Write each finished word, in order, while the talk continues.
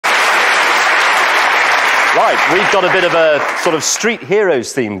Right, we've got a bit of a sort of street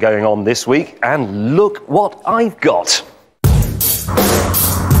heroes theme going on this week, and look what I've got.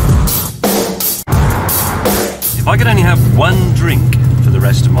 If I could only have one drink for the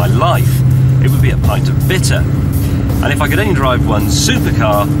rest of my life, it would be a pint of bitter. And if I could only drive one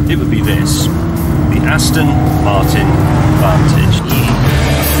supercar, it would be this, the Aston Martin Vantage.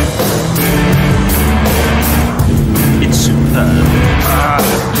 It's superb.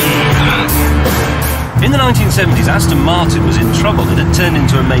 In the 1970s, Aston Martin was in trouble. It had turned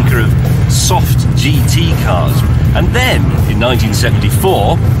into a maker of soft GT cars. And then, in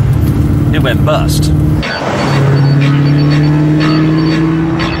 1974, it went bust.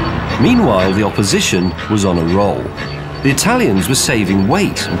 Meanwhile, the opposition was on a roll. The Italians were saving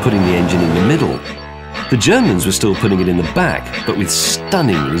weight and putting the engine in the middle. The Germans were still putting it in the back, but with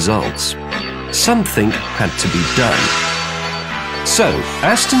stunning results. Something had to be done. So,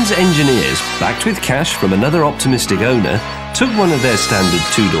 Aston's engineers, backed with cash from another optimistic owner, took one of their standard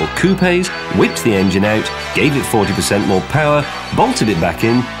two-door coupes, whipped the engine out, gave it 40% more power, bolted it back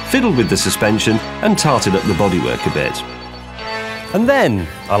in, fiddled with the suspension and tarted up the bodywork a bit. And then,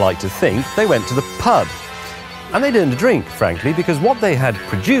 I like to think, they went to the pub. And they'd earned a drink, frankly, because what they had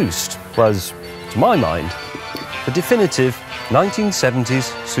produced was, to my mind, the definitive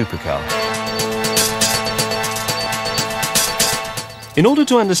 1970s supercar. In order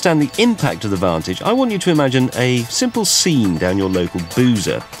to understand the impact of the Vantage, I want you to imagine a simple scene down your local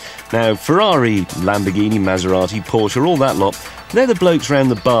boozer. Now, Ferrari, Lamborghini, Maserati, Porsche, all that lot, they're the blokes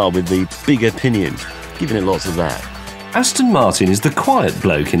round the bar with the big opinion, giving it lots of that. Aston Martin is the quiet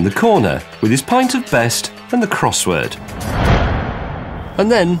bloke in the corner, with his pint of best and the crossword.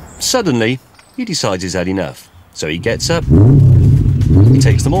 And then, suddenly, he decides he's had enough. So he gets up, he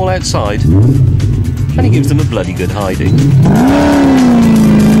takes them all outside, and he gives them a bloody good hiding.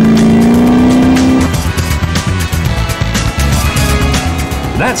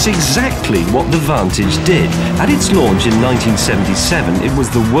 That's exactly what the Vantage did. At its launch in 1977, it was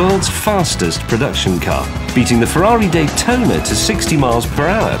the world's fastest production car, beating the Ferrari Daytona to 60 miles per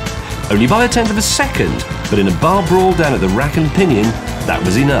hour. Only by a tenth of a second, but in a bar brawl down at the Rack and Pinion, that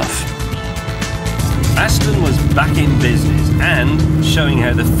was enough. Aston was back in business and showing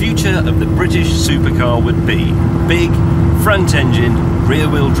how the future of the British supercar would be. Big, front engine, rear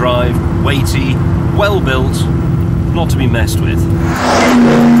wheel drive, weighty, well built, not to be messed with.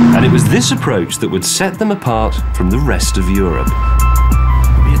 And it was this approach that would set them apart from the rest of Europe.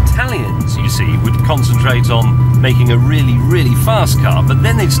 The Italians, you see, would concentrate on making a really, really fast car, but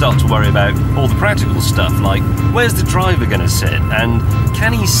then they'd start to worry about all the practical stuff, like where's the driver going to sit, and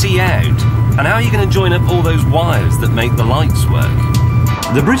can he see out, and how are you going to join up all those wires that make the lights work?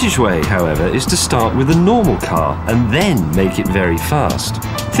 The British way, however, is to start with a normal car and then make it very fast.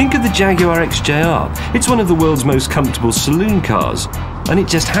 Think of the Jaguar XJR. It's one of the world's most comfortable saloon cars, and it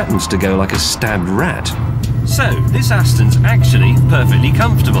just happens to go like a stabbed rat. So, this Aston's actually perfectly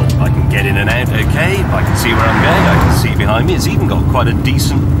comfortable. I can get in and out okay, I can see where I'm going, I can see behind me, it's even got quite a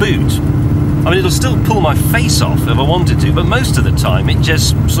decent boot. I mean, it'll still pull my face off if I wanted to, but most of the time it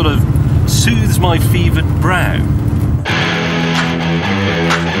just sort of soothes my fevered brow.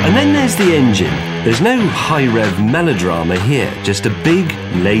 And then there's the engine. There's no high-rev melodrama here, just a big,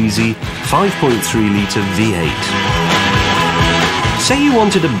 lazy 5.3-litre V8. Say you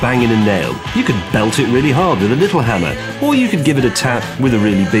wanted to bang in a nail, you could belt it really hard with a little hammer, or you could give it a tap with a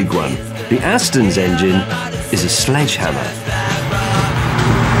really big one. The Aston's engine is a sledgehammer.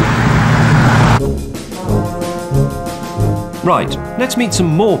 Right, let's meet some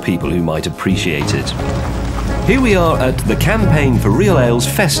more people who might appreciate it. Here we are at the Campaign for Real Ales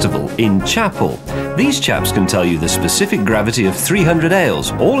Festival in Chapel. These chaps can tell you the specific gravity of 300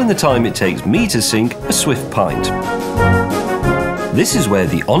 ales, all in the time it takes me to sink a swift pint. This is where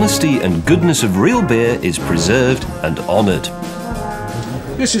the honesty and goodness of real beer is preserved and honoured.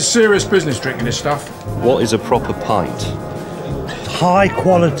 This is serious business drinking this stuff. What is a proper pint? High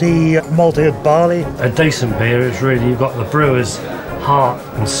quality malted barley. A decent beer is really, you've got the brewer's heart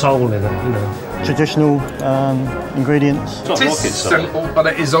and soul in it, you know. Traditional ingredients. It is simple, but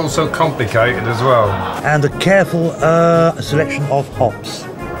it is also complicated as well. And a careful selection of hops.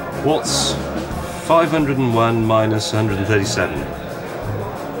 What's 501 minus 137?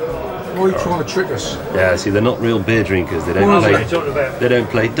 Why are you trying to trick us? Yeah, see, they're not real beer drinkers. They don't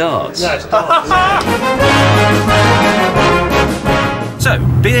play darts. No, it's darts. So,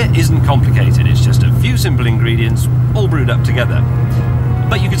 beer isn't complicated. It's just a few simple ingredients all brewed up together.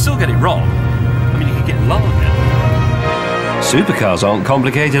 But you could still get it wrong. I mean, you could get lager. Supercars aren't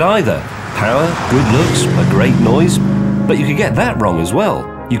complicated either. Power, good looks, a great noise. But you could get that wrong as well.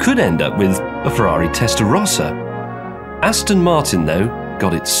 You could end up with a Ferrari Testarossa. Aston Martin, though,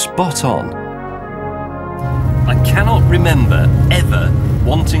 got it spot on. I cannot remember ever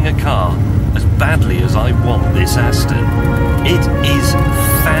wanting a car as badly as I want this Aston. It is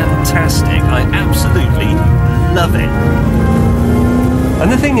fantastic. I absolutely love it. And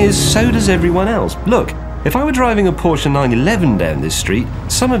the thing is, so does everyone else. Look, if I were driving a Porsche 911 down this street,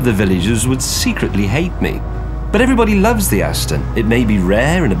 some of the villagers would secretly hate me. But everybody loves the Aston. It may be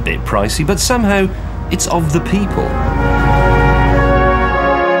rare and a bit pricey, but somehow it's of the people.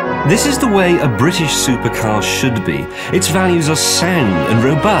 This is the way a British supercar should be. Its values are sound and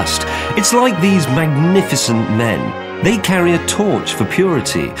robust. It's like these magnificent men. They carry a torch for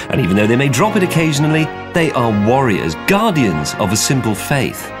purity, and even though they may drop it occasionally, they are warriors, guardians of a simple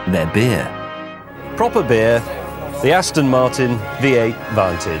faith, their beer. Proper beer, the Aston Martin V8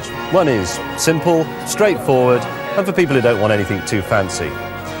 Vantage. One is simple, straightforward, and for people who don't want anything too fancy.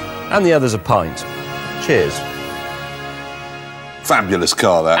 And the other's a pint. Cheers. Fabulous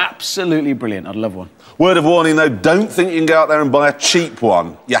car, that. Absolutely brilliant. I'd love one. Word of warning, though, don't think you can go out there and buy a cheap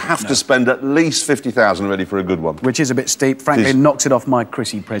one. You have to spend at least 50,000 ready for a good one. Which is a bit steep. Frankly, knocks it off my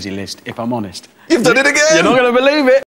Chrissy Prezzy list, if I'm honest. You've done it again! You're not going to believe it.